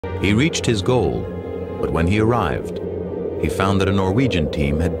He reached his goal, but when he arrived, he found that a Norwegian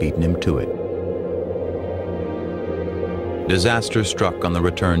team had beaten him to it. Disaster struck on the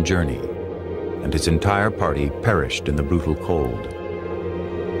return journey, and his entire party perished in the brutal cold.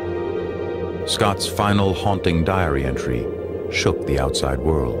 Scott's final haunting diary entry shook the outside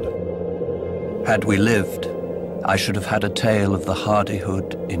world. Had we lived, I should have had a tale of the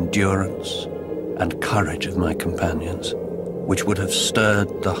hardihood, endurance, and courage of my companions, which would have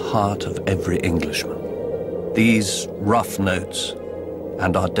stirred the heart of every Englishman. These rough notes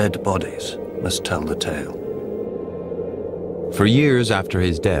and our dead bodies must tell the tale. For years after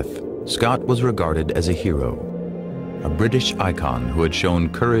his death, Scott was regarded as a hero, a British icon who had shown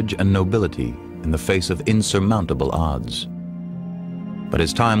courage and nobility in the face of insurmountable odds. But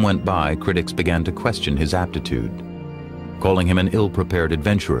as time went by, critics began to question his aptitude, calling him an ill-prepared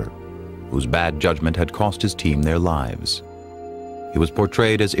adventurer whose bad judgment had cost his team their lives. He was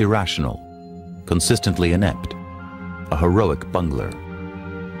portrayed as irrational, consistently inept, a heroic bungler.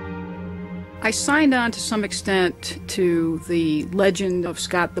 I signed on to some extent to the legend of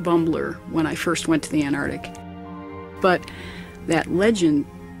Scott the Bumbler when I first went to the Antarctic. But that legend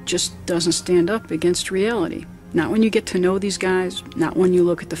just doesn't stand up against reality. Not when you get to know these guys, not when you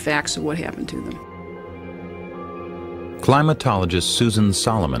look at the facts of what happened to them. Climatologist Susan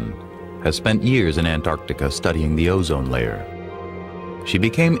Solomon has spent years in Antarctica studying the ozone layer. She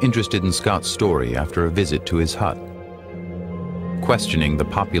became interested in Scott's story after a visit to his hut. Questioning the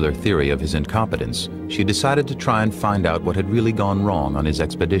popular theory of his incompetence, she decided to try and find out what had really gone wrong on his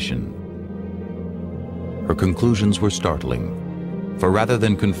expedition. Her conclusions were startling, for rather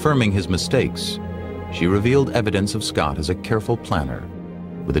than confirming his mistakes, she revealed evidence of Scott as a careful planner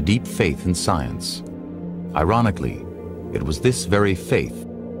with a deep faith in science. Ironically, it was this very faith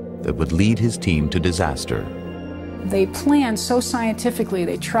that would lead his team to disaster. They planned so scientifically.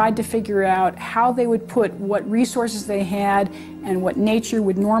 They tried to figure out how they would put what resources they had and what nature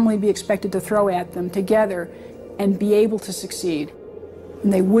would normally be expected to throw at them together and be able to succeed.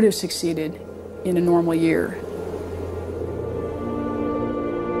 And they would have succeeded in a normal year.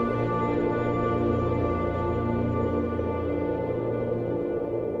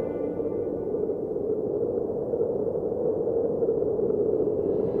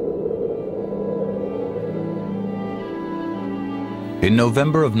 In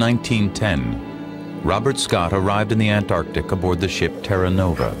November of 1910, Robert Scott arrived in the Antarctic aboard the ship Terra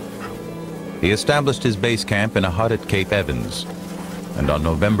Nova. He established his base camp in a hut at Cape Evans, and on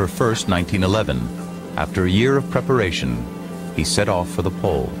November 1st, 1911, after a year of preparation, he set off for the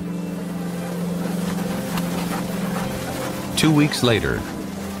pole. 2 weeks later,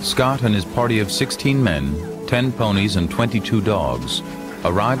 Scott and his party of 16 men, 10 ponies and 22 dogs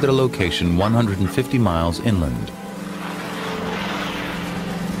arrived at a location 150 miles inland.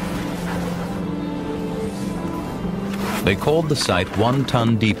 They called the site One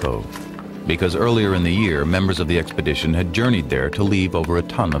Ton Depot because earlier in the year, members of the expedition had journeyed there to leave over a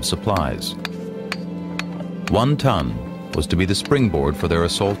ton of supplies. 1 ton was to be the springboard for their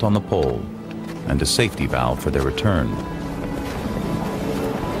assault on the pole and a safety valve for their return.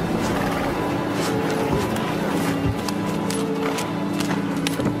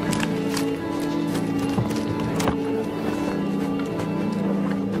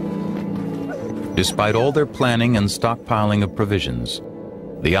 Despite all their planning and stockpiling of provisions,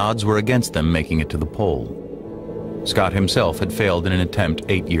 the odds were against them making it to the pole. Scott himself had failed in an attempt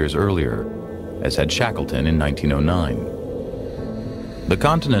 8 years earlier, as had Shackleton in 1909. The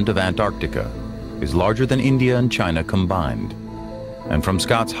continent of Antarctica is larger than India and China combined, and from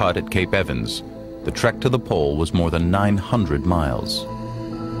Scott's hut at Cape Evans, the trek to the pole was more than 900 miles.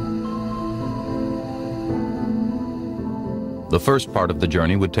 The first part of the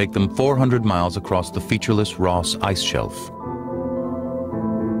journey would take them 400 miles across the featureless Ross ice shelf.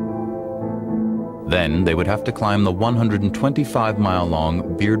 Then they would have to climb the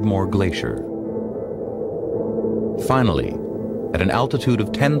 125-mile-long Beardmore Glacier. Finally, at an altitude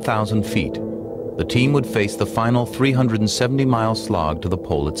of 10,000 feet, the team would face the final 370-mile slog to the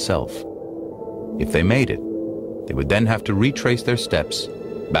pole itself. If they made it, they would then have to retrace their steps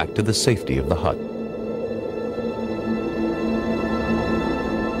back to the safety of the hut.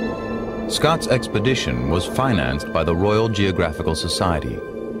 Scott's expedition was financed by the Royal Geographical Society,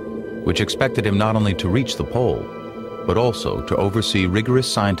 which expected him not only to reach the pole, but also to oversee rigorous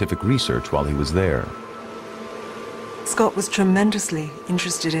scientific research while he was there. Scott was tremendously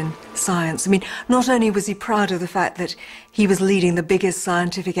interested in science. I mean, not only was he proud of the fact that he was leading the biggest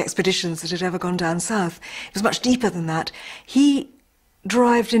scientific expeditions that had ever gone down south, it was much deeper than that. He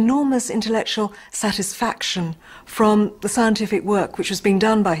derived enormous intellectual satisfaction from the scientific work which was being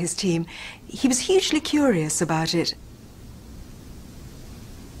done by his team. He was hugely curious about it.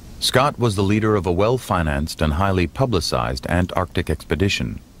 Scott was the leader of a well-financed and highly publicized Antarctic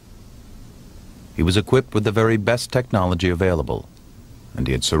expedition. He was equipped with the very best technology available, and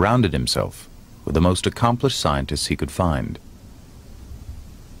he had surrounded himself with the most accomplished scientists he could find.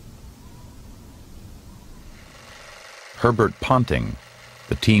 Herbert Ponting,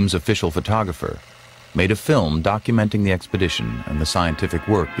 the team's official photographer, made a film documenting the expedition and the scientific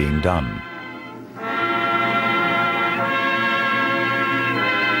work being done.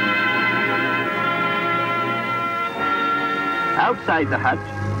 Outside the hut,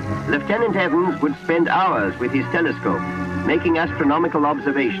 Lieutenant Evans would spend hours with his telescope, making astronomical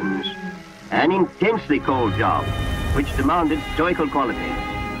observations. An intensely cold job, which demanded stoical quality.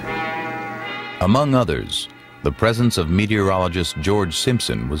 Among others, the presence of meteorologist George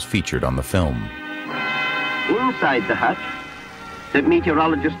Simpson was featured on the film. Inside the hut, the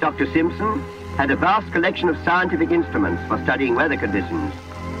meteorologist Dr. Simpson had a vast collection of scientific instruments for studying weather conditions.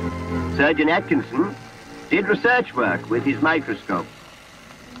 Surgeon Atkinson did research work with his microscope.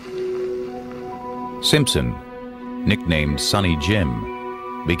 Simpson, nicknamed Sonny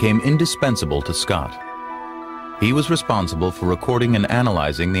Jim, became indispensable to Scott. He was responsible for recording and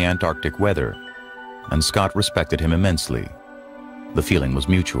analyzing the Antarctic weather, and Scott respected him immensely. The feeling was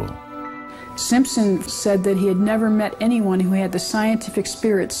mutual. Simpson said that he had never met anyone who had the scientific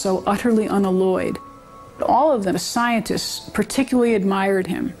spirit so utterly unalloyed. All of the scientists particularly admired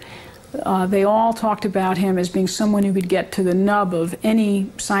him. They all talked about him as being someone who could get to the nub of any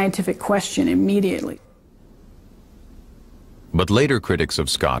scientific question immediately. But later critics of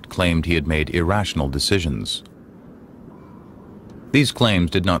Scott claimed he had made irrational decisions. These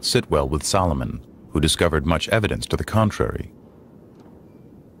claims did not sit well with Solomon, who discovered much evidence to the contrary.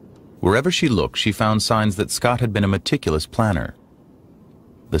 Wherever she looked, she found signs that Scott had been a meticulous planner.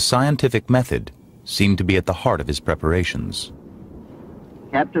 The scientific method seemed to be at the heart of his preparations.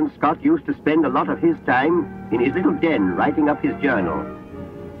 Captain Scott used to spend a lot of his time in his little den writing up his journal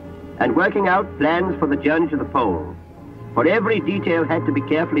and working out plans for the journey to the pole, for every detail had to be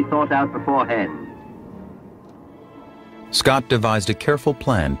carefully thought out beforehand. Scott devised a careful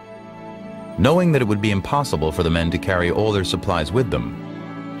plan. Knowing that it would be impossible for the men to carry all their supplies with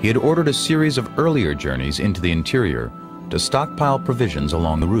them, he had ordered a series of earlier journeys into the interior to stockpile provisions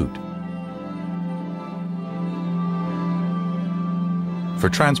along the route. For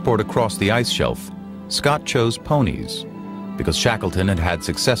transport across the ice shelf, Scott chose ponies because Shackleton had had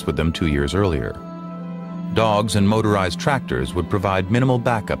success with them 2 years earlier. Dogs and motorized tractors would provide minimal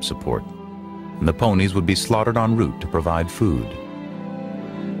backup support, and the ponies would be slaughtered en route to provide food.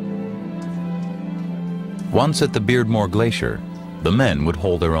 Once at the Beardmore Glacier, the men would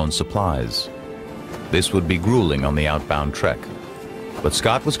hold their own supplies. This would be grueling on the outbound trek, but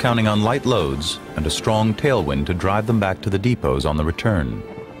Scott was counting on light loads and a strong tailwind to drive them back to the depots on the return.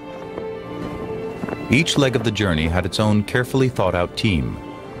 Each leg of the journey had its own carefully thought-out team.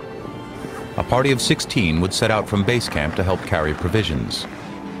 A party of 16 would set out from base camp to help carry provisions.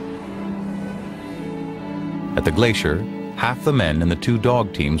 At the glacier, half the men in the 2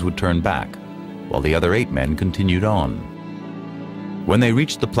 dog teams would turn back, while the other 8 men continued on. When they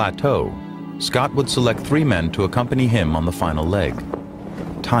reached the plateau, Scott would select 3 men to accompany him on the final leg.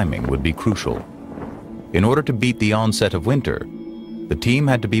 Timing would be crucial. In order to beat the onset of winter, the team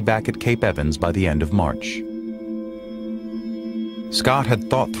had to be back at Cape Evans by the end of March. Scott had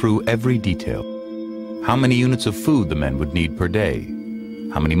thought through every detail. How many units of food the men would need per day,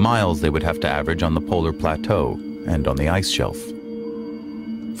 how many miles they would have to average on the polar plateau and on the ice shelf.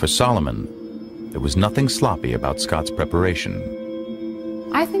 For Solomon, there was nothing sloppy about Scott's preparation.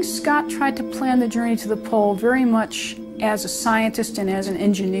 I think Scott tried to plan the journey to the pole very much as a scientist and as an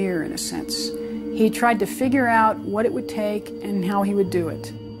engineer, in a sense. He tried to figure out what it would take and how he would do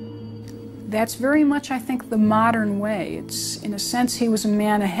it. That's very much, I think, the modern way. It's, in a sense, he was a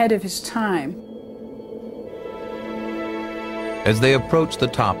man ahead of his time. As they approached the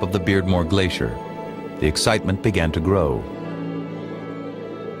top of the Beardmore Glacier, the excitement began to grow.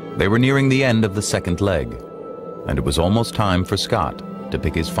 They were nearing the end of the second leg, and it was almost time for Scott to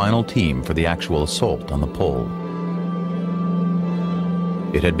pick his final team for the actual assault on the pole.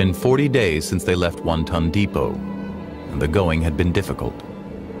 It had been 40 days since they left One Ton Depot, and the going had been difficult.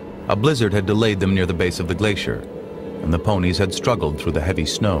 A blizzard had delayed them near the base of the glacier, and the ponies had struggled through the heavy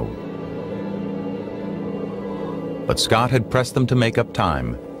snow. But Scott had pressed them to make up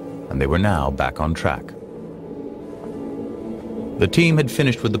time, and they were now back on track. The team had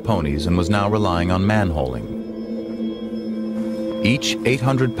finished with the ponies and was now relying on man-hauling. Each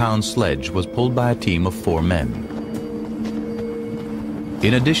 800-pound sledge was pulled by a team of 4 men.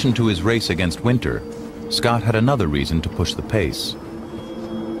 In addition to his race against winter, Scott had another reason to push the pace.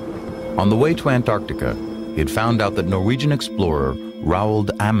 On the way to Antarctica, he had found out that Norwegian explorer Roald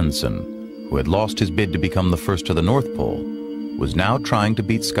Amundsen, who had lost his bid to become the first to the North Pole, was now trying to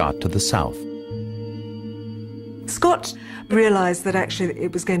beat Scott to the south. Scott realized that actually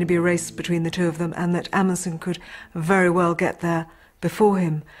it was going to be a race between the two of them and that Amundsen could very well get there before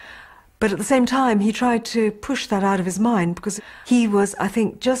him. But at the same time, he tried to push that out of his mind because he was, I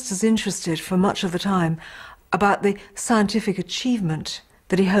think, just as interested for much of the time about the scientific achievement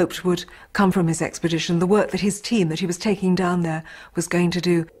that he hoped would come from his expedition, the work that his team that he was taking down there was going to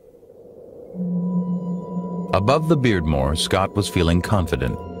do. Above the Beardmore, Scott was feeling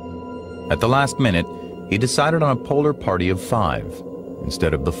confident. At the last minute, he decided on a polar party of 5,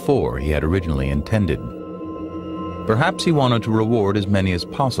 instead of the 4 he had originally intended. Perhaps he wanted to reward as many as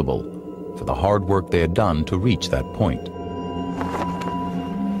possible for the hard work they had done to reach that point.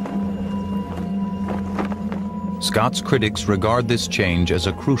 Scott's critics regard this change as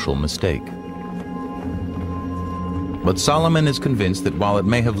a crucial mistake. But Salomon is convinced that while it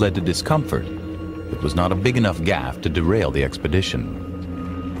may have led to discomfort, it was not a big enough gaffe to derail the expedition.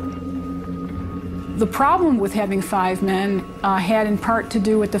 The problem with having 5 men had in part to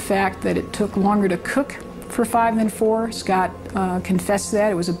do with the fact that it took longer to cook for 5 than 4. Scott confessed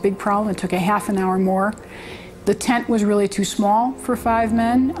that. It was a big problem. It took a half an hour more. The tent was really too small for 5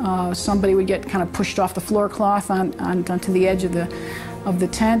 men. Somebody would get kind of pushed off the floor cloth onto the edge of the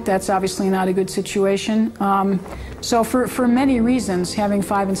tent. That's obviously not a good situation. So for many reasons, having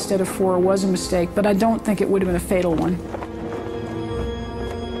 5 instead of 4 was a mistake, but I don't think it would have been a fatal one.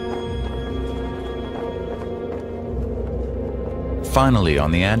 Finally,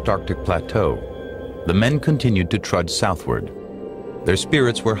 on the Antarctic plateau, the men continued to trudge southward. Their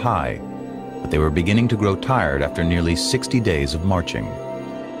spirits were high, but they were beginning to grow tired after nearly 60 days of marching,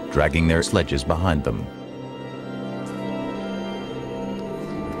 dragging their sledges behind them.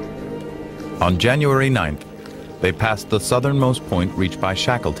 On January 9th, they passed the southernmost point reached by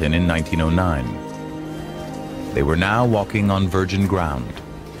Shackleton in 1909. They were now walking on virgin ground.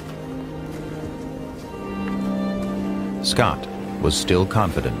 Scott was still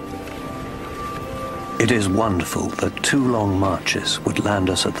confident. It is wonderful that 2 long marches would land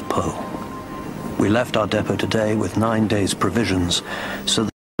us at the pole. We left our depot today with 9 days' provisions, so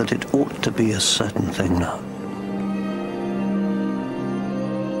that it ought to be a certain thing now.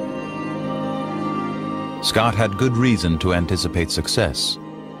 Scott had good reason to anticipate success.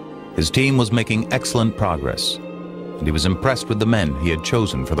 His team was making excellent progress, and he was impressed with the men he had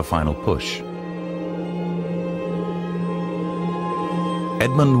chosen for the final push.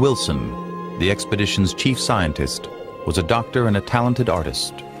 Edmund Wilson, the expedition's chief scientist, was a doctor and a talented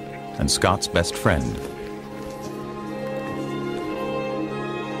artist, and Scott's best friend.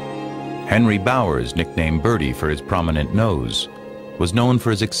 Henry Bowers, nicknamed Birdie for his prominent nose, was known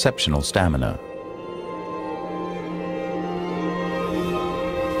for his exceptional stamina.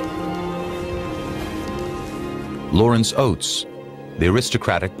 Lawrence Oates, the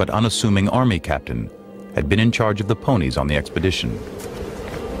aristocratic but unassuming army captain, had been in charge of the ponies on the expedition.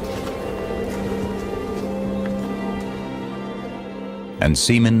 And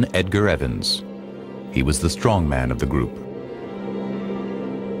Seaman Edgar Evans. He was the strong man of the group.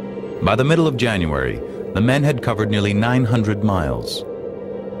 By the middle of January, the men had covered nearly 900 miles.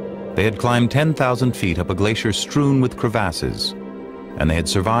 They had climbed 10,000 feet up a glacier strewn with crevasses, and they had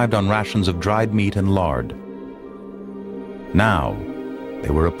survived on rations of dried meat and lard. Now,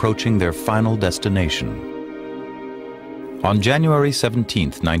 they were approaching their final destination. On January 17,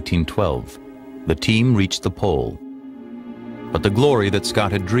 1912, the team reached the pole. But the glory that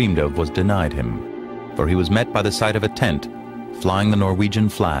Scott had dreamed of was denied him, for he was met by the sight of a tent flying the Norwegian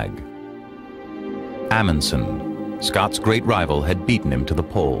flag. Amundsen, Scott's great rival, had beaten him to the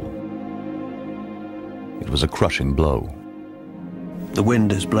pole. It was a crushing blow. The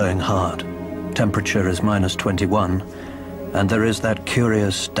wind is blowing hard. Temperature is -21, and there is that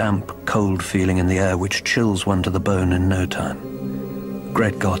curious, damp, cold feeling in the air which chills one to the bone in no time.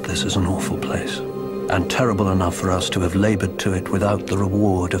 Great God, this is an awful place, and terrible enough for us to have labored to it without the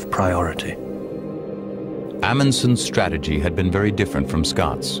reward of priority. Amundsen's strategy had been very different from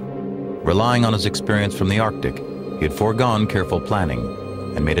Scott's. Relying on his experience from the Arctic, he had foregone careful planning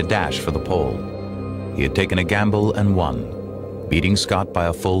and made a dash for the pole. He had taken a gamble and won, beating Scott by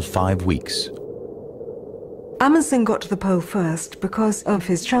a full 5 weeks. Amundsen got to the pole first because of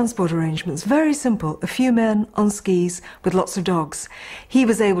his transport arrangements. Very simple, a few men on skis with lots of dogs. He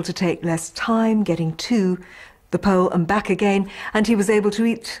was able to take less time getting to the pole and back again, and he was able to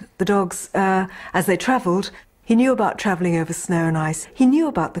eat the dogs as they travelled. He knew about travelling over snow and ice. He knew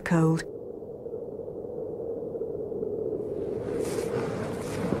about the cold.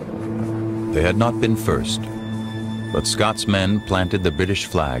 They had not been first, but Scott's men planted the British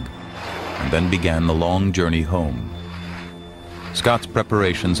flag and then began the long journey home. Scott's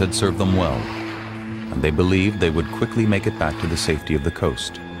preparations had served them well, and they believed they would quickly make it back to the safety of the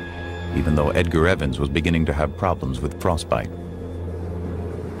coast, even though Edgar Evans was beginning to have problems with frostbite.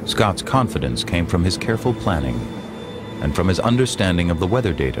 Scott's confidence came from his careful planning and from his understanding of the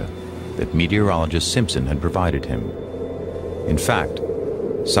weather data that meteorologist Simpson had provided him. In fact,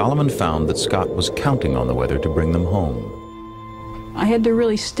 Solomon found that Scott was counting on the weather to bring them home. I had to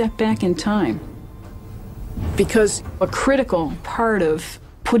really step back in time, because a critical part of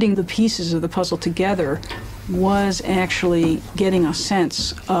putting the pieces of the puzzle together was actually getting a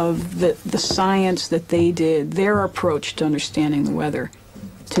sense of the science that they did, their approach to understanding the weather,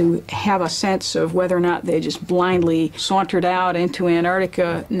 to have a sense of whether or not they just blindly sauntered out into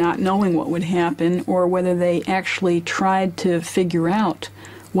Antarctica not knowing what would happen, or whether they actually tried to figure out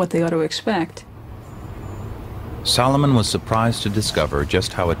what they ought to expect. Solomon was surprised to discover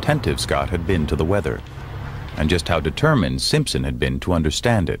just how attentive Scott had been to the weather, and just how determined Simpson had been to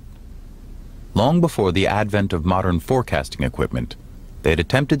understand it. Long before the advent of modern forecasting equipment, they had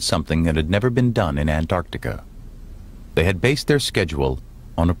attempted something that had never been done in Antarctica. They had based their schedule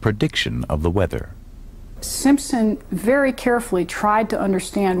on a prediction of the weather. Simpson very carefully tried to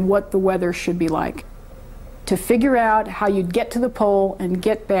understand what the weather should be like. To figure out how you'd get to the pole and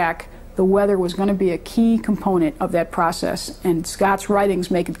get back, the weather was going to be a key component of that process, and Scott's writings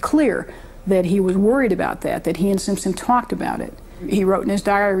make it clear that he was worried about that he and Simpson talked about it. He wrote in his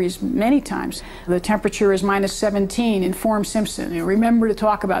diaries many times, "The temperature is -17, inform Simpson. Remember to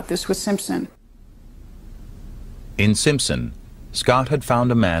talk about this with Simpson." In Simpson, Scott had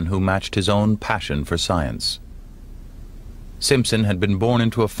found a man who matched his own passion for science. Simpson had been born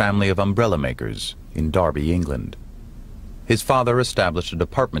into a family of umbrella makers in Derby, England. His father established a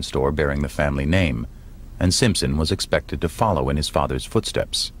department store bearing the family name, and Simpson was expected to follow in his father's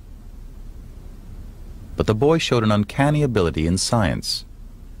footsteps. But the boy showed an uncanny ability in science,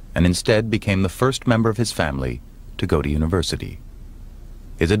 and instead became the first member of his family to go to university.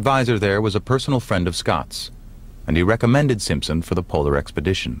 His advisor there was a personal friend of Scott's, and he recommended Simpson for the polar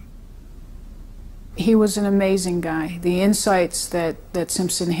expedition. He was an amazing guy. The insights that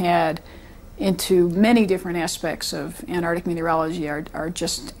Simpson had into many different aspects of Antarctic meteorology are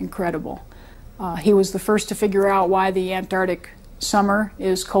just incredible. He was the first to figure out why the Antarctic summer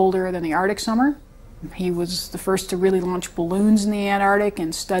is colder than the Arctic summer. He was the first to really launch balloons in the Antarctic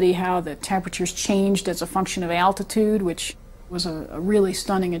and study how the temperatures changed as a function of altitude, which was a really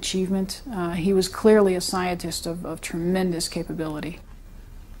stunning achievement. He was clearly a scientist of tremendous capability.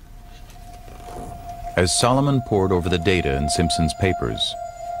 As Solomon pored over the data in Simpson's papers,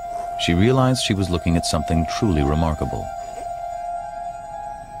 she realized she was looking at something truly remarkable.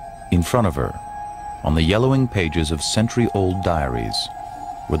 In front of her, on the yellowing pages of century-old diaries,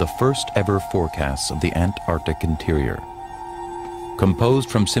 were the first ever forecasts of the Antarctic interior, composed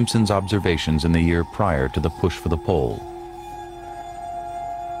from Simpson's observations in the year prior to the push for the pole.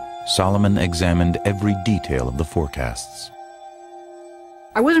 Solomon examined every detail of the forecasts.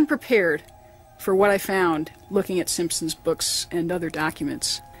 I wasn't prepared for what I found looking at Simpson's books and other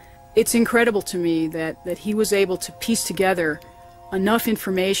documents. It's incredible to me that he was able to piece together enough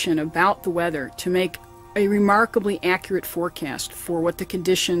information about the weather to make a remarkably accurate forecast for what the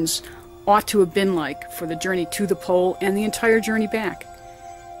conditions ought to have been like for the journey to the pole and the entire journey back.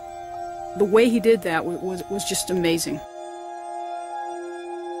 The way he did that was just amazing.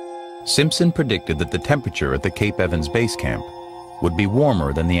 Simpson predicted that the temperature at the Cape Evans base camp would be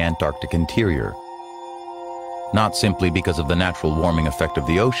warmer than the Antarctic interior, not simply because of the natural warming effect of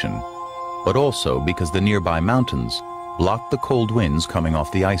the ocean, but also because the nearby mountains blocked the cold winds coming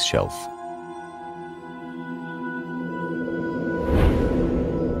off the ice shelf.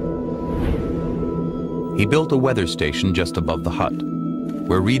 He built a weather station just above the hut,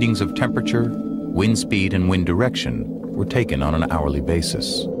 where readings of temperature, wind speed, and wind direction were taken on an hourly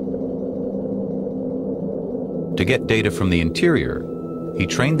basis. To get data from the interior, he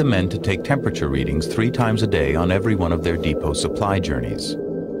trained the men to take temperature readings 3 times a day on every one of their depot supply journeys.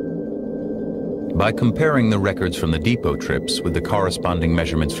 By comparing the records from the depot trips with the corresponding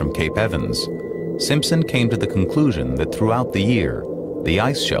measurements from Cape Evans, Simpson came to the conclusion that throughout the year, the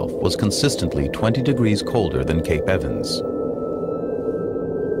ice shelf was consistently 20 degrees colder than Cape Evans.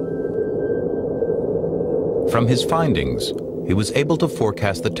 From his findings, he was able to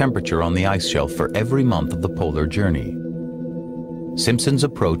forecast the temperature on the ice shelf for every month of the polar journey. Simpson's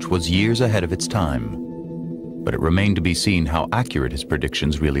approach was years ahead of its time, but it remained to be seen how accurate his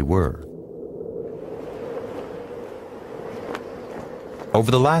predictions really were. Over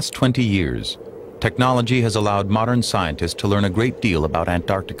the last 20 years, technology has allowed modern scientists to learn a great deal about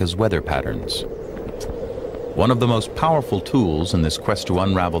Antarctica's weather patterns. One of the most powerful tools in this quest to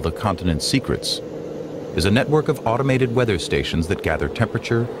unravel the continent's secrets is a network of automated weather stations that gather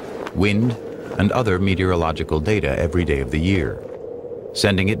temperature, wind, and other meteorological data every day of the year,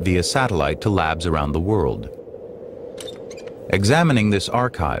 sending it via satellite to labs around the world. Examining this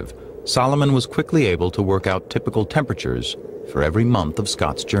archive, Solomon was quickly able to work out typical temperatures for every month of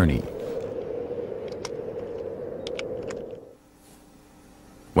Scott's journey.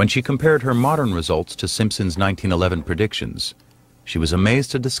 When she compared her modern results to Simpson's 1911 predictions, she was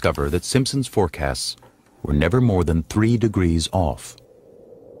amazed to discover that Simpson's forecasts were never more than 3 degrees off.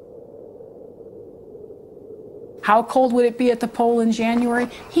 How cold would it be at the pole in January?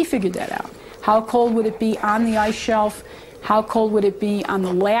 He figured that out. How cold would it be on the ice shelf? How cold would it be on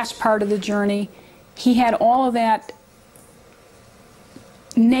the last part of the journey? He had all of that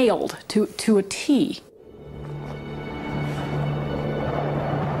nailed to a T.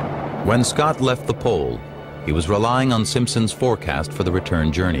 When Scott left the pole, he was relying on Simpson's forecast for the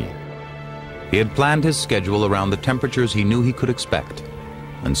return journey. He had planned his schedule around the temperatures he knew he could expect,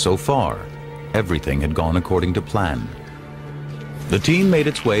 and so far, everything had gone according to plan. The team made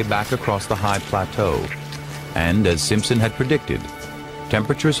its way back across the high plateau, and as Simpson had predicted,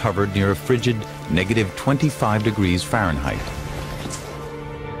 temperatures hovered near a frigid -25 degrees Fahrenheit.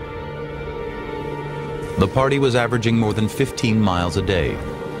 The party was averaging more than 15 miles a day.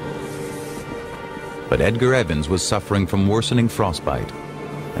 But Edgar Evans was suffering from worsening frostbite,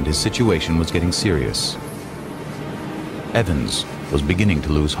 and his situation was getting serious. Evans was beginning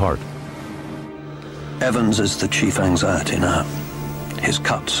to lose heart. Evans is the chief anxiety now. His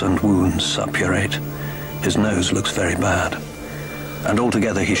cuts and wounds suppurate. His nose looks very bad. And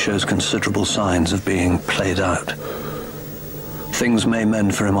altogether he shows considerable signs of being played out. Things may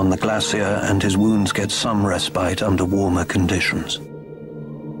mend for him on the glacier, and his wounds get some respite under warmer conditions.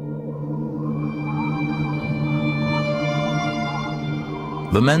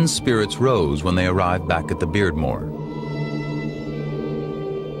 The men's spirits rose when they arrived back at the Beardmore.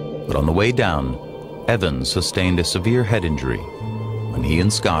 But on the way down, Evans sustained a severe head injury when he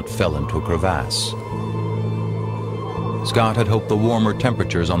and Scott fell into a crevasse. Scott had hoped the warmer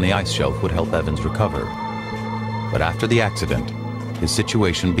temperatures on the ice shelf would help Evans recover. But after the accident, his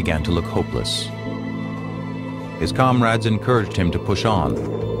situation began to look hopeless. His comrades encouraged him to push on,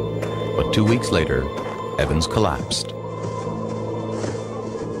 but 2 weeks later, Evans collapsed.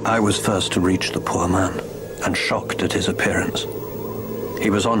 I was first to reach the poor man, and shocked at his appearance.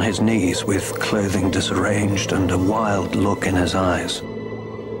 He was on his knees with clothing disarranged and a wild look in his eyes.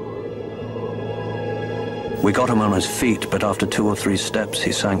 We got him on his feet, but after 2 or 3 steps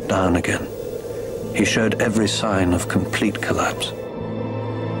he sank down again. He showed every sign of complete collapse.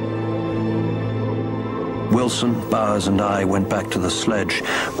 Wilson, Bowers, and I went back to the sledge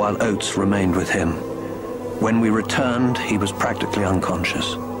while Oates remained with him. When we returned, he was practically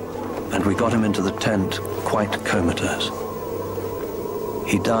unconscious, and we got him into the tent quite comatose.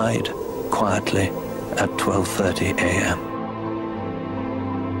 He died quietly at 12:30 a.m.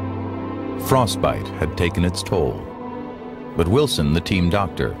 Frostbite had taken its toll, but Wilson, the team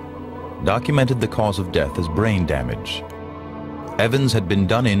doctor, documented the cause of death as brain damage. Evans had been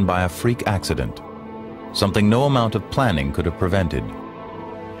done in by a freak accident, something no amount of planning could have prevented.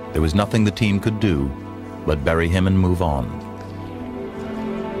 There was nothing the team could do but bury him and move on.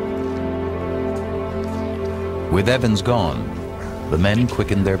 With Evans gone, the men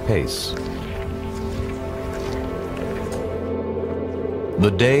quickened their pace.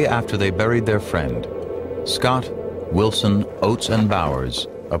 The day after they buried their friend, Scott, Wilson, Oates, and Bowers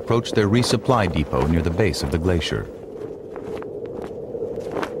approached their resupply depot near the base of the glacier.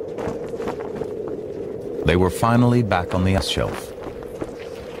 They were finally back on the ice shelf.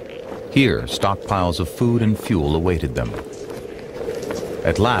 Here, stockpiles of food and fuel awaited them.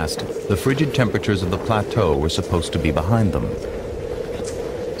 At last, the frigid temperatures of the plateau were supposed to be behind them.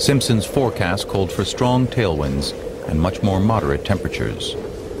 Simpson's forecast called for strong tailwinds and much more moderate temperatures.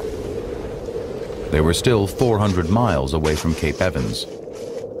 They were still 400 miles away from Cape Evans,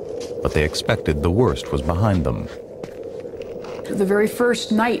 but they expected the worst was behind them. The very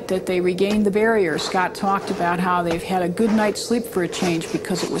first night that they regained the barrier, Scott talked about how they've had a good night's sleep for a change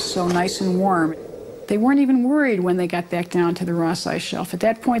because it was so nice and warm. They weren't even worried when they got back down to the Ross Ice Shelf. At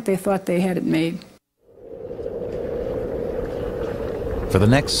that point, they thought they had it made. For the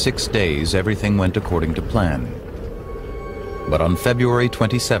next 6 days, everything went according to plan. But on February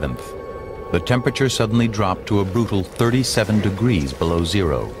 27th, the temperature suddenly dropped to a brutal 37 degrees below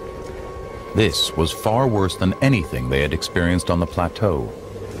zero. This was far worse than anything they had experienced on the plateau.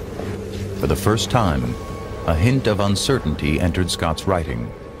 For the first time, a hint of uncertainty entered Scott's writing.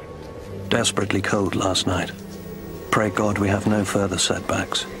 Desperately cold last night. Pray God we have no further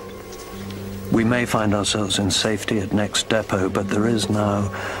setbacks. We may find ourselves in safety at next depot, but there is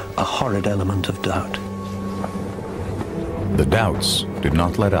now a horrid element of doubt. The doubts did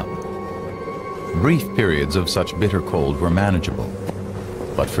not let up. Brief periods of such bitter cold were manageable,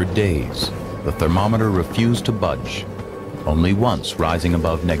 but for days, the thermometer refused to budge, only once rising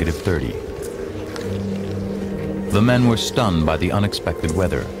above -30. The men were stunned by the unexpected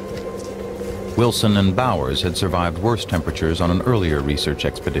weather. Wilson and Bowers had survived worse temperatures on an earlier research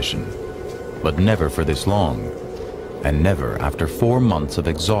expedition, but never for this long, and never after 4 months of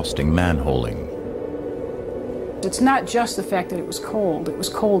exhausting manholing. It's not just the fact that it was cold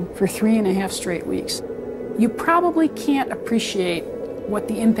for 3.5 straight weeks. You probably can't appreciate what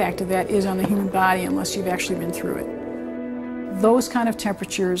the impact of that is on the human body unless you've actually been through it. Those kind of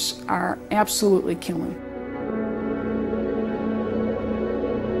temperatures are absolutely killing.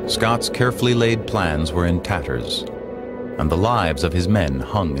 Scott's carefully laid plans were in tatters, and the lives of his men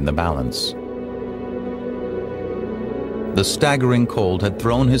hung in the balance. The staggering cold had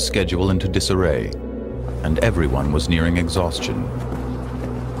thrown his schedule into disarray, and everyone was nearing exhaustion.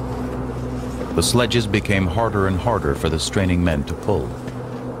 The sledges became harder and harder for the straining men to pull.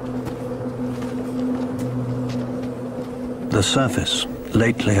 The surface,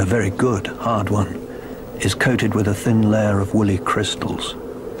 lately a very good, hard one, is coated with a thin layer of woolly crystals.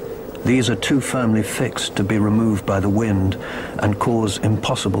 These are too firmly fixed to be removed by the wind and cause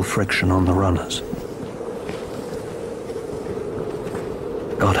impossible friction on the runners.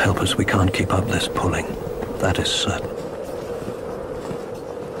 God help us, we can't keep up this pulling. That is certain.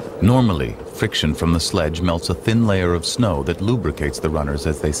 Normally, friction from the sledge melts a thin layer of snow that lubricates the runners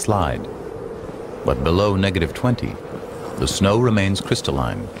as they slide. But below -20, the snow remains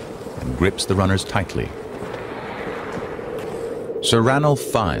crystalline and grips the runners tightly. Sir Ranulph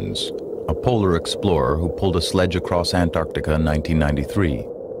Fiennes, a polar explorer who pulled a sledge across Antarctica in 1993,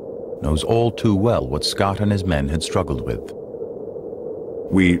 knows all too well what Scott and his men had struggled with.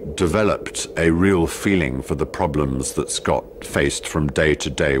 We developed a real feeling for the problems that Scott faced from day to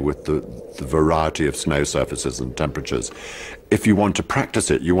day with the variety of snow surfaces and temperatures. If you want to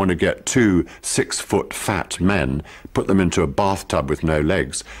practice it, you want to get 2 6-foot fat men, put them into a bathtub with no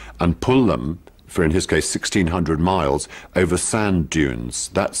legs, and pull them, for in his case 1,600 miles, over sand dunes.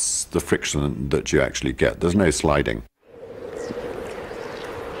 That's the friction that you actually get. There's no sliding.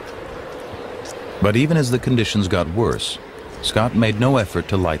 But even as the conditions got worse, Scott made no effort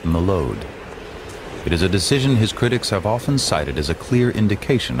to lighten the load. It is a decision his critics have often cited as a clear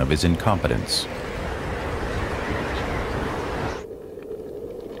indication of his incompetence.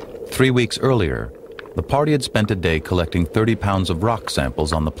 3 weeks earlier, the party had spent a day collecting 30 pounds of rock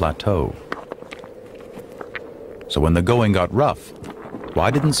samples on the plateau. So when the going got rough,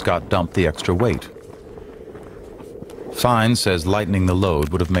 why didn't Scott dump the extra weight? Fiennes says lightening the load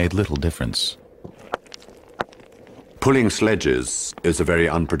would have made little difference. Pulling sledges is a very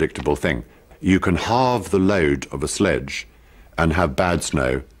unpredictable thing. You can halve the load of a sledge and have bad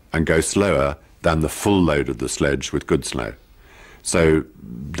snow and go slower than the full load of the sledge with good snow. So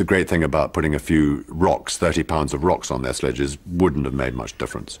the great thing about putting a few rocks, 30 pounds of rocks on their sledges, wouldn't have made much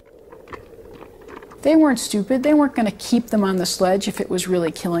difference. They weren't stupid. They weren't going to keep them on the sledge if it was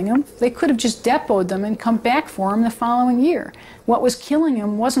really killing them. They could have just depoted them and come back for them the following year. What was killing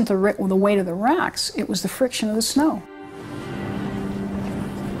them wasn't the weight of the rocks, it was the friction of the snow.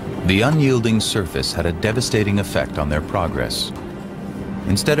 The unyielding surface had a devastating effect on their progress.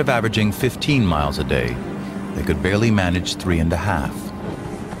 Instead of averaging 15 miles a day, they could barely manage 3.5.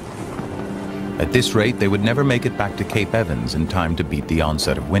 At this rate, they would never make it back to Cape Evans in time to beat the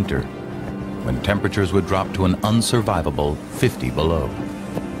onset of winter, when temperatures would drop to an unsurvivable 50 below.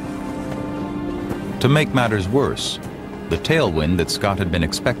 To make matters worse, the tailwind that Scott had been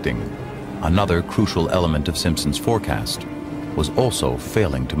expecting, another crucial element of Simpson's forecast, was also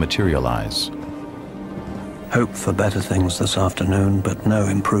failing to materialize. Hope for better things this afternoon, but no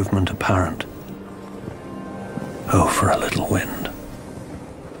improvement apparent. Oh, for a little wind.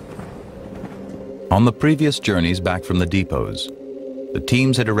 On the previous journeys back from the depots, the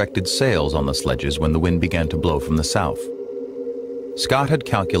teams had erected sails on the sledges when the wind began to blow from the south. Scott had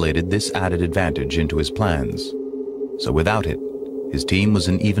calculated this added advantage into his plans, so without it, his team was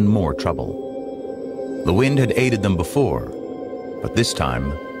in even more trouble. The wind had aided them before, But this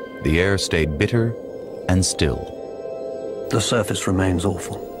time, the air stayed bitter and still. The surface remains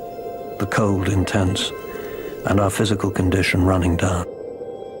awful, the cold intense, and our physical condition running down.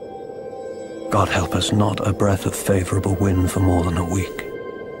 God help us, not a breath of favorable wind for more than a week.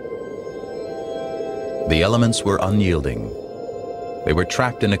 The elements were unyielding. They were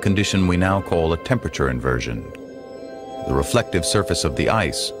trapped in a condition we now call a temperature inversion. The reflective surface of the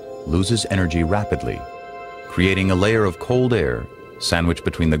ice loses energy rapidly, creating a layer of cold air sandwiched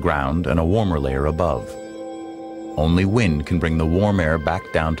between the ground and a warmer layer above. Only wind can bring the warm air back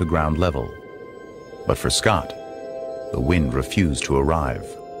down to ground level. But for Scott, the wind refused to arrive.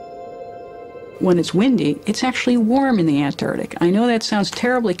 When it's windy, it's actually warm in the Antarctic. I know that sounds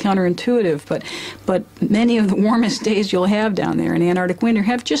terribly counterintuitive, but many of the warmest days you'll have down there in Antarctic winter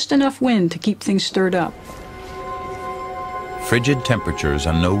have just enough wind to keep things stirred up. Frigid temperatures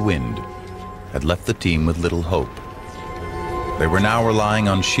and no wind had left the team with little hope. They were now relying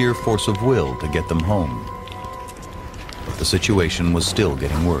on sheer force of will to get them home. But the situation was still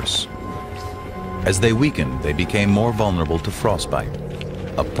getting worse. As they weakened, they became more vulnerable to frostbite,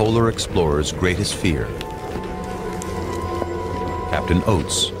 a polar explorer's greatest fear. Captain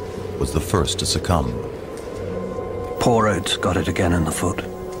Oates was the first to succumb. Poor Oates got it again in the foot.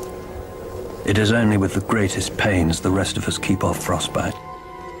 It is only with the greatest pains the rest of us keep off frostbite.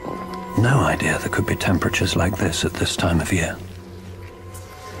 No idea there could be temperatures like this at this time of year.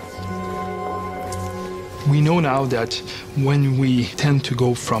 We know now that when we tend to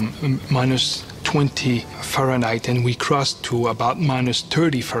go from minus 20 Fahrenheit and we cross to about minus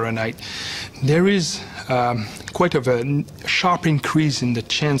 30 Fahrenheit, there is quite of a sharp increase in the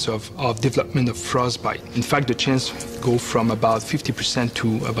chance of development of frostbite. In fact, the chance go from about 50%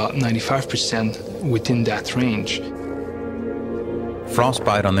 to about 95% within that range.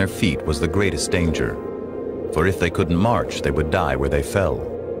 Frostbite on their feet was the greatest danger, for if they couldn't march, they would die where they fell.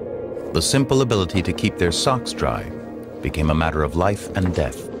 The simple ability to keep their socks dry became a matter of life and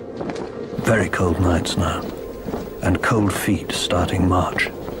death. Very cold nights now, and cold feet starting March,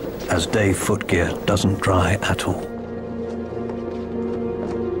 as day footgear doesn't dry at all.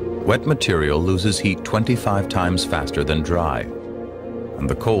 Wet material loses heat 25 times faster than dry, and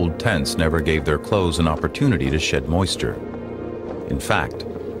the cold tents never gave their clothes an opportunity to shed moisture. In fact,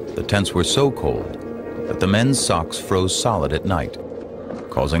 the tents were so cold that the men's socks froze solid at night,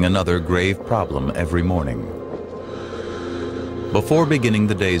 causing another grave problem every morning. Before beginning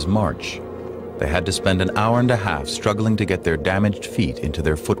the day's march, they had to spend an hour and a half struggling to get their damaged feet into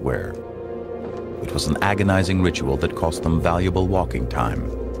their footwear. It was an agonizing ritual that cost them valuable walking time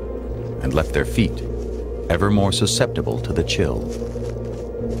and left their feet ever more susceptible to the chill.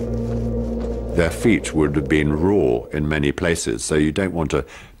 Their feet would have been raw in many places, so you don't want to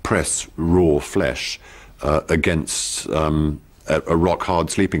press raw flesh against a rock-hard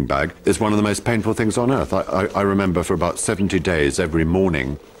sleeping bag. It's one of the most painful things on earth. I remember for about 70 days every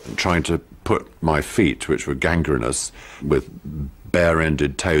morning trying to put my feet, which were gangrenous, with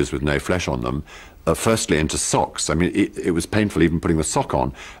bare-ended toes with no flesh on them, firstly into socks. I mean, it was painful even putting the sock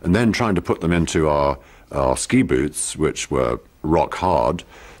on, and then trying to put them into our ski boots, which were rock-hard.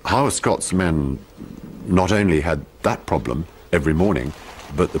 Howard Scott's men not only had that problem every morning,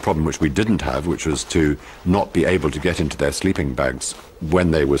 but the problem which we didn't have, which was to not be able to get into their sleeping bags when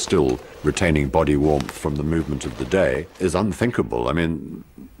they were still retaining body warmth from the movement of the day, is unthinkable. I mean,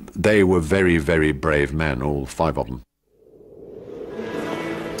 they were very, very brave men, all 5 of them.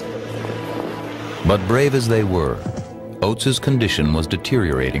 But brave as they were, Oates's condition was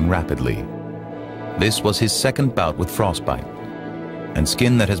deteriorating rapidly. This was his second bout with frostbite, and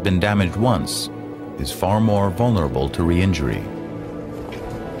skin that has been damaged once is far more vulnerable to re-injury.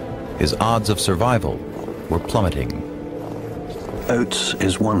 His odds of survival were plummeting. Oates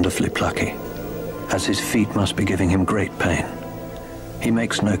is wonderfully plucky, as his feet must be giving him great pain. He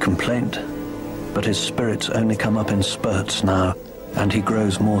makes no complaint, but his spirits only come up in spurts now, and he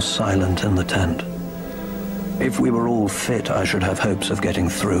grows more silent in the tent. If we were all fit, I should have hopes of getting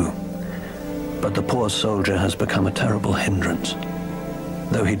through. But the poor soldier has become a terrible hindrance,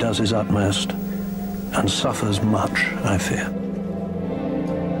 though he does his utmost and suffers much, I fear.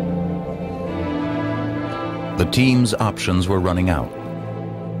 The team's options were running out.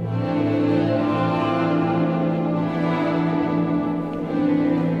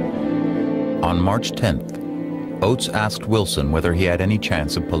 On March 10th, Oates asked Wilson whether he had any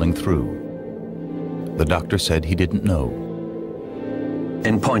chance of pulling through. The doctor said he didn't know.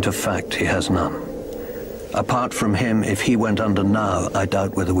 In point of fact, he has none. Apart from him, if he went under now, I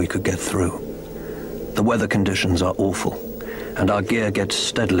doubt whether we could get through. The weather conditions are awful, and our gear gets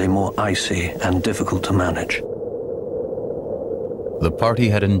steadily more icy and difficult to manage. The party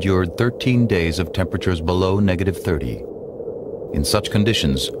had endured 13 days of temperatures below -30. In such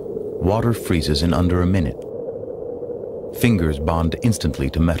conditions, water freezes in under a minute. Fingers bond instantly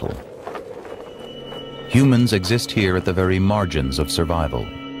to metal. Humans exist here at the very margins of survival.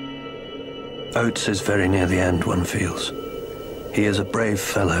 Oates is very near the end, one feels. He is a brave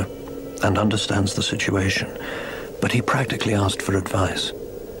fellow and understands the situation, but he practically asked for advice.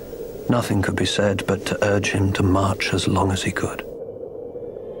 Nothing could be said but to urge him to march as long as he could.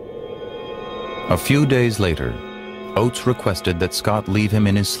 A few days later, Oates requested that Scott leave him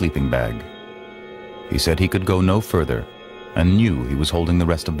in his sleeping bag. He said he could go no further and knew he was holding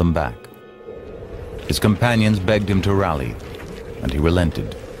the rest of them back. His companions begged him to rally, and he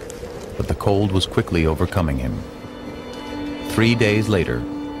relented, but the cold was quickly overcoming him. 3 days later,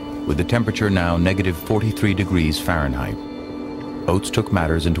 with the temperature now -43 degrees Fahrenheit, Oates took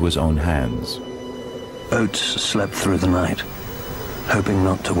matters into his own hands. Oates slept through the night, hoping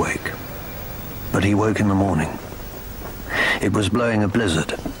not to wake. But he woke in the morning. It was blowing a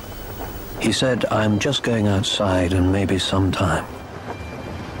blizzard. He said, "I'm just going outside and maybe some time."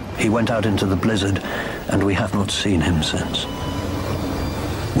 He went out into the blizzard, and we have not seen him since.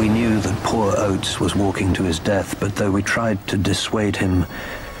 We knew that poor Oates was walking to his death, but though we tried to dissuade him,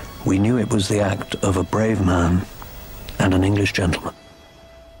 we knew it was the act of a brave man and an English gentleman.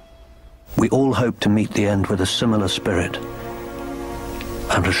 We all hope to meet the end with a similar spirit,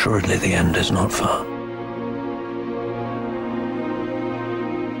 and assuredly the end is not far.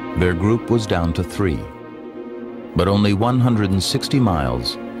 Their group was down to 3, but only 160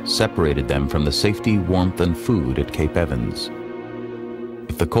 miles separated them from the safety, warmth, and food at Cape Evans.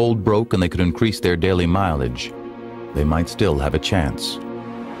 If the cold broke and they could increase their daily mileage, they might still have a chance.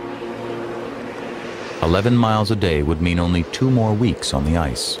 11 miles a day would mean only 2 more weeks on the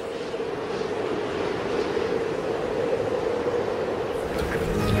ice.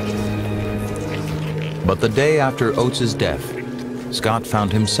 But the day after Oates's death, Scott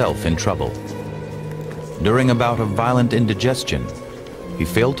found himself in trouble. During a bout of violent indigestion, he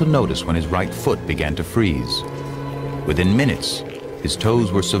failed to notice when his right foot began to freeze. Within minutes, his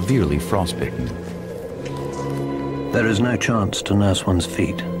toes were severely frostbitten. There is no chance to nurse one's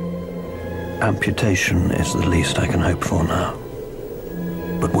feet. Amputation is the least I can hope for now.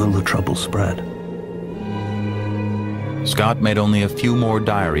 But will the trouble spread? Scott made only a few more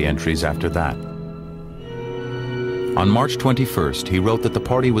diary entries after that. On March 21st, he wrote that the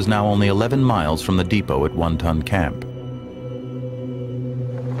party was now only 11 miles from the depot at One Ton Camp.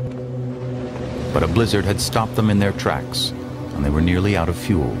 But a blizzard had stopped them in their tracks, and they were nearly out of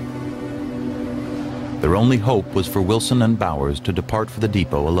fuel. Their only hope was for Wilson and Bowers to depart for the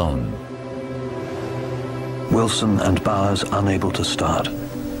depot alone. Wilson and Bowers unable to start.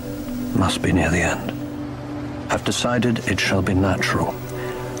 Must be near the end. Have decided it shall be natural.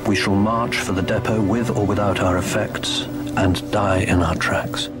 We shall march for the depot with or without our effects and die in our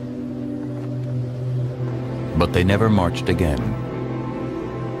tracks. But they never marched again.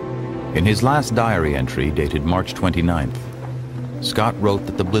 In his last diary entry, dated March 29th, Scott wrote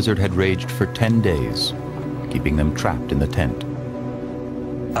that the blizzard had raged for 10 days, keeping them trapped in the tent.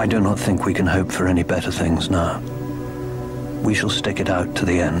 I do not think we can hope for any better things now. We shall stick it out to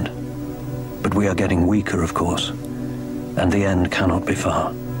the end. But we are getting weaker, of course, and the end cannot be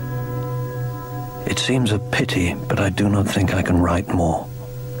far. It seems a pity, but I do not think I can write more.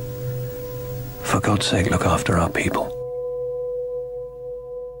 For God's sake, look after our people.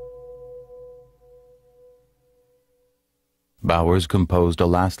 Bowers composed a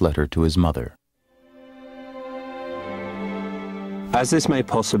last letter to his mother. As this may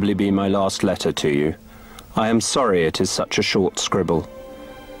possibly be my last letter to you, I am sorry it is such a short scribble.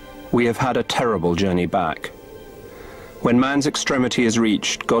 We have had a terrible journey back. When man's extremity is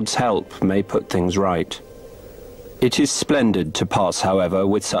reached, God's help may put things right. It is splendid to pass, however,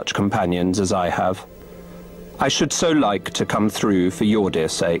 with such companions as I have. I should so like to come through for your dear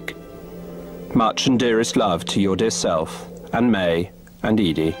sake. Much and dearest love to your dear self, and May, and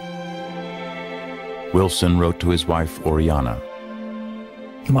Edie. Wilson wrote to his wife, Oriana.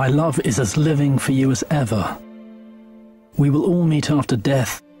 My love is as living for you as ever. We will all meet after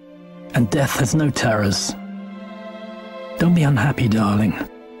death, and death has no terrors. Don't be unhappy, darling.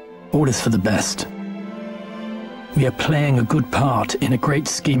 All is for the best. We are playing a good part in a great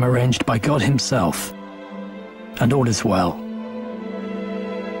scheme arranged by God himself, and all is well.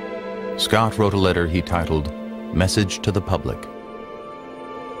 Scott wrote a letter he titled, Message to the Public.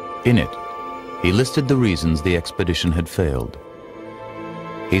 In it, he listed the reasons the expedition had failed.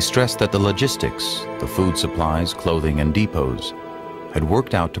 He stressed that the logistics, the food supplies, clothing, and depots, had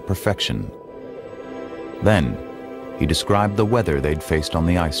worked out to perfection. Then, he described the weather they'd faced on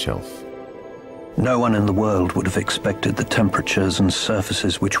the ice shelf. No one in the world would have expected the temperatures and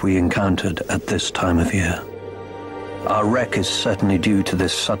surfaces which we encountered at this time of year. Our wreck is certainly due to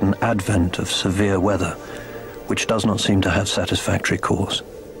this sudden advent of severe weather, which does not seem to have satisfactory cause.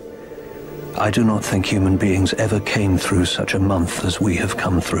 I do not think human beings ever came through such a month as we have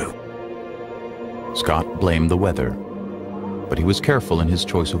come through. Scott blamed the weather, but he was careful in his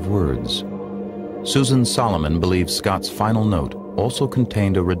choice of words. Susan Solomon believes Scott's final note also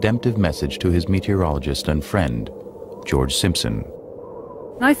contained a redemptive message to his meteorologist and friend, George Simpson.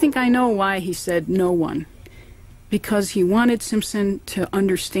 I think I know why he said no one. Because he wanted Simpson to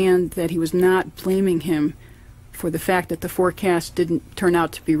understand that he was not blaming him for the fact that the forecast didn't turn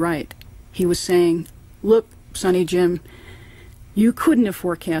out to be right. He was saying, look, Sonny Jim, you couldn't have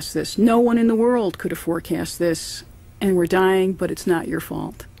forecast this. No one in the world could have forecast this. And we're dying, but it's not your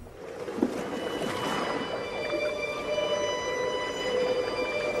fault.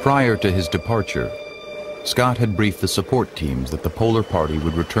 Prior to his departure, Scott had briefed the support teams that the Polar Party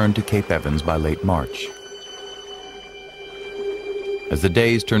would return to Cape Evans by late March. As the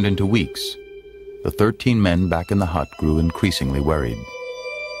days turned into weeks, the 13 men back in the hut grew increasingly worried.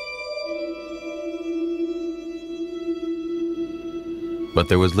 But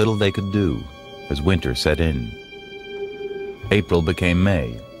there was little they could do as winter set in. April became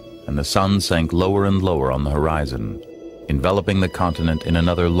May, and the sun sank lower and lower on the horizon, enveloping the continent in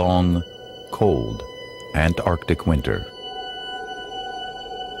another long, cold, Antarctic winter.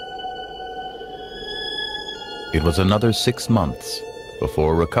 It was another 6 months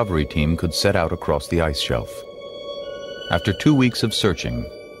before a recovery team could set out across the ice shelf. After 2 weeks of searching,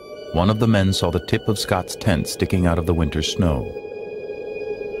 one of the men saw the tip of Scott's tent sticking out of the winter snow.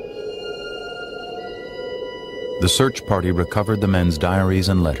 The search party recovered the men's diaries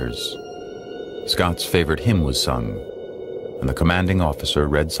and letters. Scott's favorite hymn was sung, and the commanding officer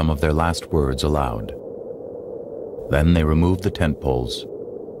read some of their last words aloud. Then they removed the tent poles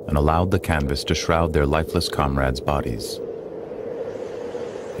and allowed the canvas to shroud their lifeless comrades' bodies.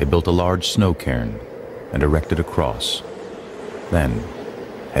 They built a large snow cairn and erected a cross, then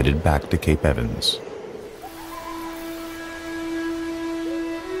headed back to Cape Evans.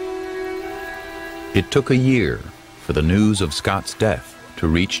 It took a year for the news of Scott's death to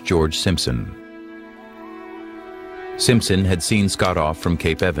reach George Simpson. Simpson had seen Scott off from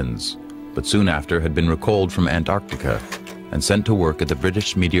Cape Evans, but soon after had been recalled from Antarctica and sent to work at the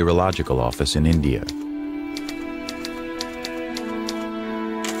British Meteorological Office in India.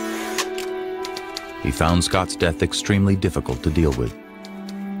 He found Scott's death extremely difficult to deal with.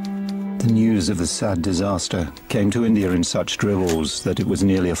 The news of the sad disaster came to India in such dribbles that it was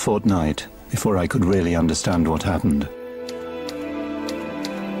nearly a fortnight before I could really understand what happened.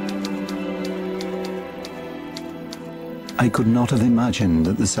 I could not have imagined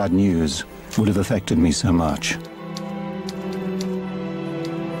that the sad news would have affected me so much.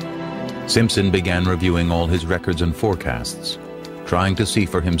 Simpson began reviewing all his records and forecasts, trying to see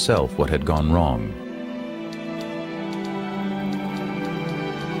for himself what had gone wrong.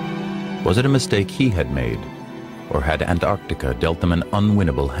 Was it a mistake he had made, or had Antarctica dealt them an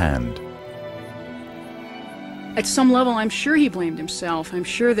unwinnable hand? At some level, I'm sure he blamed himself. I'm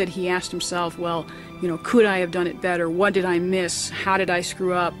sure that he asked himself, well, could I have done it better? What did I miss? How did I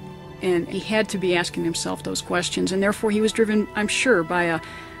screw up? And he had to be asking himself those questions, and therefore he was driven, I'm sure, by a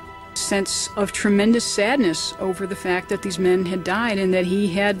sense of tremendous sadness over the fact that these men had died and that he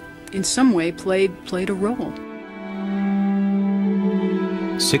had, in some way, played a role.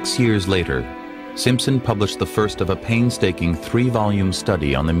 6 years later, Simpson published the first of a painstaking 3-volume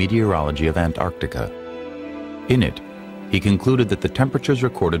study on the meteorology of Antarctica. In it, he concluded that the temperatures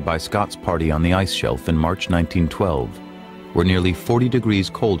recorded by Scott's party on the ice shelf in March 1912 were nearly 40 degrees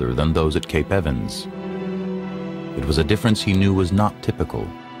colder than those at Cape Evans. It was a difference he knew was not typical.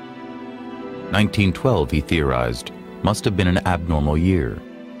 1912, he theorized, must have been an abnormal year,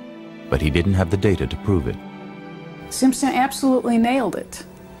 but he didn't have the data to prove it. Simpson absolutely nailed it.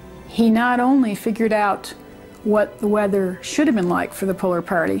 He not only figured out what the weather should have been like for the Polar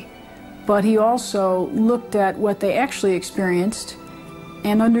Party, but he also looked at what they actually experienced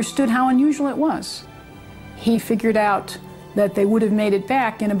and understood how unusual it was. He figured out that they would have made it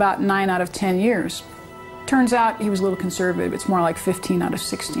back in about 9 out of 10 years. Turns out he was a little conservative. It's more like 15 out of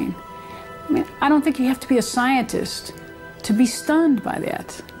 16. I mean, I don't think you have to be a scientist to be stunned by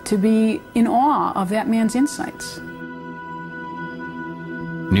that, to be in awe of that man's insights.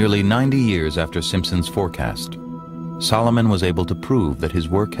 Nearly 90 years after Simpson's forecast, Solomon was able to prove that his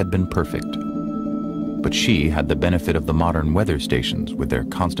work had been perfect. But she had the benefit of the modern weather stations with their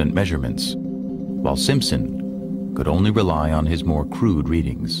constant measurements, while Simpson could only rely on his more crude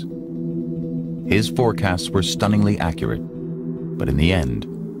readings. His forecasts were stunningly accurate, but in the end,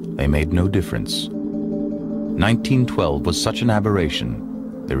 they made no difference. 1912 was such an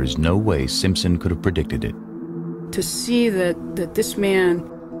aberration, there is no way Simpson could have predicted it. To see that this man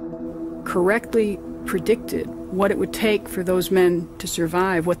correctly predicted what it would take for those men to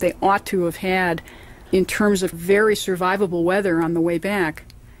survive, what they ought to have had in terms of very survivable weather on the way back,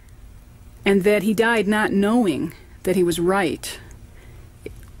 and that he died not knowing that he was right,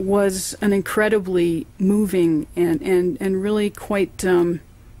 was an incredibly moving and really quite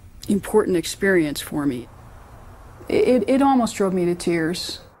important experience for me. It almost drove me to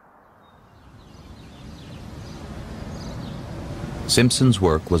tears. Simpson's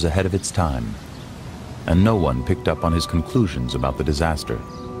work was ahead of its time, and no one picked up on his conclusions about the disaster.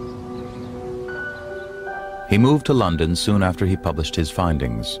 He moved to London soon after he published his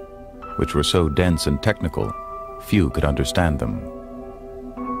findings, which were so dense and technical, few could understand them.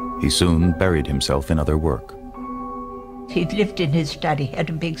 He soon buried himself in other work. He lived in his study, had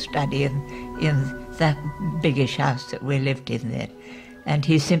a big study in that biggish house that we lived in there. And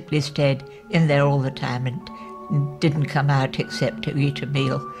he simply stayed in there all the time and didn't come out except to eat a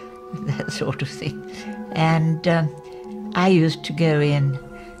meal, that sort of thing. And I used to go in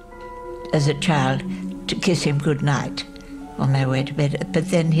as a child to kiss him goodnight on my way to bed, but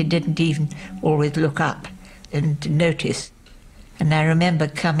then he didn't even always look up and notice. And I remember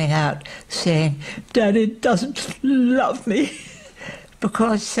coming out saying, "Daddy doesn't love me,"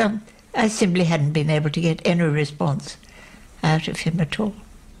 because I simply hadn't been able to get any response out of him at all.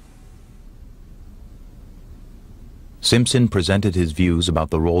 Simpson presented his views about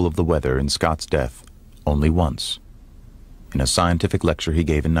the role of the weather in Scott's death only once, in a scientific lecture he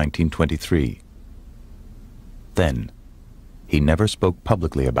gave in 1923. Then, he never spoke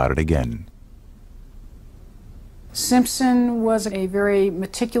publicly about it again. Simpson was a very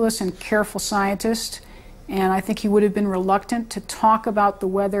meticulous and careful scientist, and I think he would have been reluctant to talk about the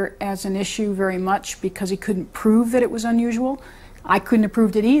weather as an issue very much because he couldn't prove that it was unusual. I couldn't have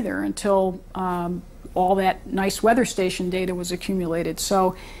proved it either until all that nice weather station data was accumulated.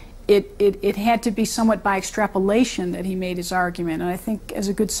 So it had to be somewhat by extrapolation that he made his argument, and I think as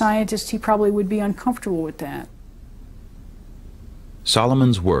a good scientist he probably would be uncomfortable with that.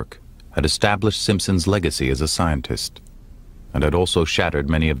 Solomon's work had established Simpson's legacy as a scientist, and had also shattered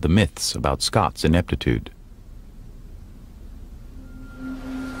many of the myths about Scott's ineptitude.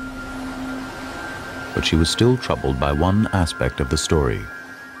 But she was still troubled by one aspect of the story.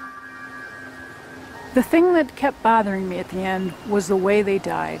 The thing that kept bothering me at the end was the way they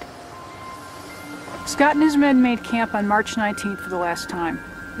died. Scott and his men made camp on March 19th for the last time.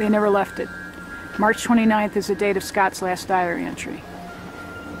 They never left it. March 29th is the date of Scott's last diary entry.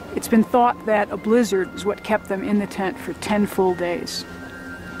 It's been thought that a blizzard is what kept them in the tent for 10 full days.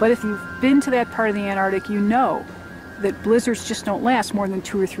 But if you've been to that part of the Antarctic, you know that blizzards just don't last more than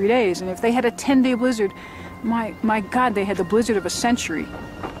 2 or 3 days. And if they had a 10-day blizzard, my God, they had the blizzard of a century.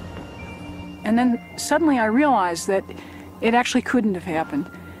 And then suddenly I realized that it actually couldn't have happened.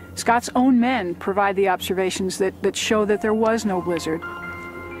 Scott's own men provide the observations that show that there was no blizzard.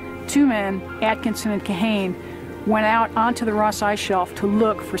 2 men, Atkinson and Kahane, went out onto the Ross Ice Shelf to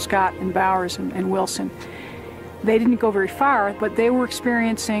look for Scott and Bowers and Wilson. They didn't go very far, but they were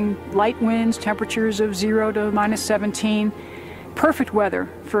experiencing light winds, temperatures of 0 to -17, perfect weather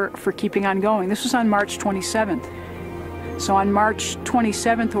for keeping on going. This was on March 27th. So on March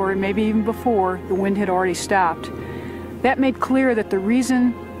 27th, or maybe even before, the wind had already stopped. That made clear that the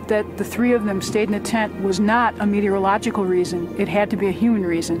reason that the 3 of them stayed in the tent was not a meteorological reason. It had to be a human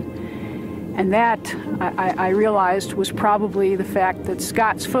reason. And that, I realized, was probably the fact that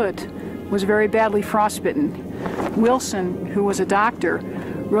Scott's foot was very badly frostbitten. Wilson, who was a doctor,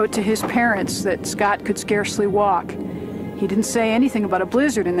 wrote to his parents that Scott could scarcely walk. He didn't say anything about a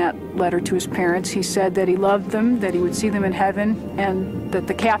blizzard in that letter to his parents. He said that he loved them, that he would see them in heaven, and that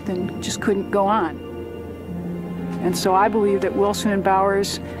the captain just couldn't go on. And so I believe that Wilson and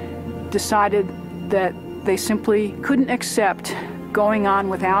Bowers decided that they simply couldn't accept going on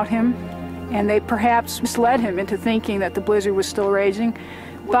without him, and they perhaps misled him into thinking that the blizzard was still raging.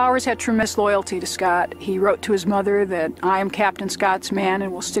 Bowers had tremendous loyalty to Scott. He wrote to his mother that I am Captain Scott's man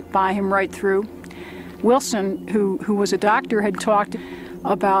and will stick by him right through. Wilson, who was a doctor, had talked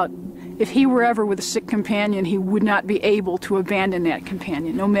about if he were ever with a sick companion, he would not be able to abandon that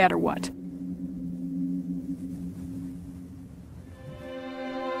companion, no matter what.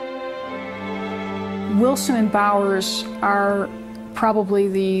 Wilson and Bowers are probably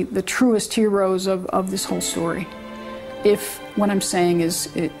the truest heroes of this whole story, if what I'm saying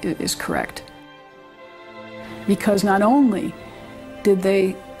is correct. because not only did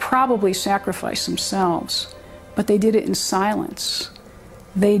they probably sacrifice themselves, but they did it in silence.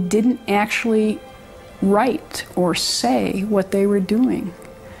 They didn't actually write or say what they were doing.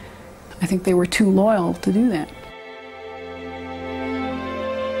 I think they were too loyal to do that.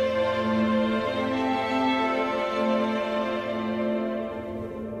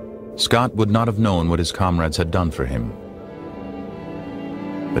 Scott would not have known what his comrades had done for him.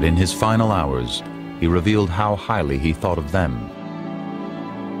 But in his final hours, he revealed how highly he thought of them.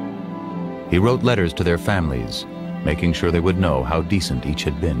 He wrote letters to their families, making sure they would know how decent each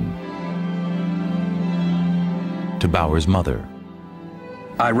had been. To Bauer's mother.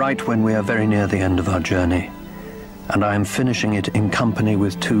 I write when we are very near the end of our journey, and I am finishing it in company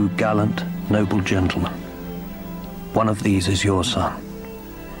with two gallant, noble gentlemen. One of these is your son.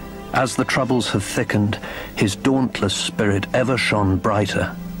 As the troubles have thickened, his dauntless spirit ever shone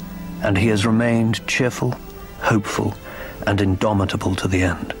brighter, and he has remained cheerful, hopeful, and indomitable to the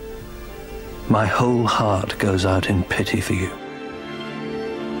end. My whole heart goes out in pity for you.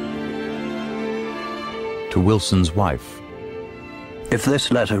 To Wilson's wife. If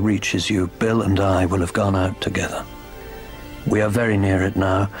this letter reaches you, Bill and I will have gone out together. We are very near it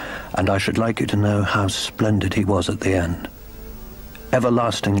now, and I should like you to know how splendid he was at the end.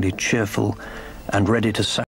 Everlastingly cheerful and ready to sacrifice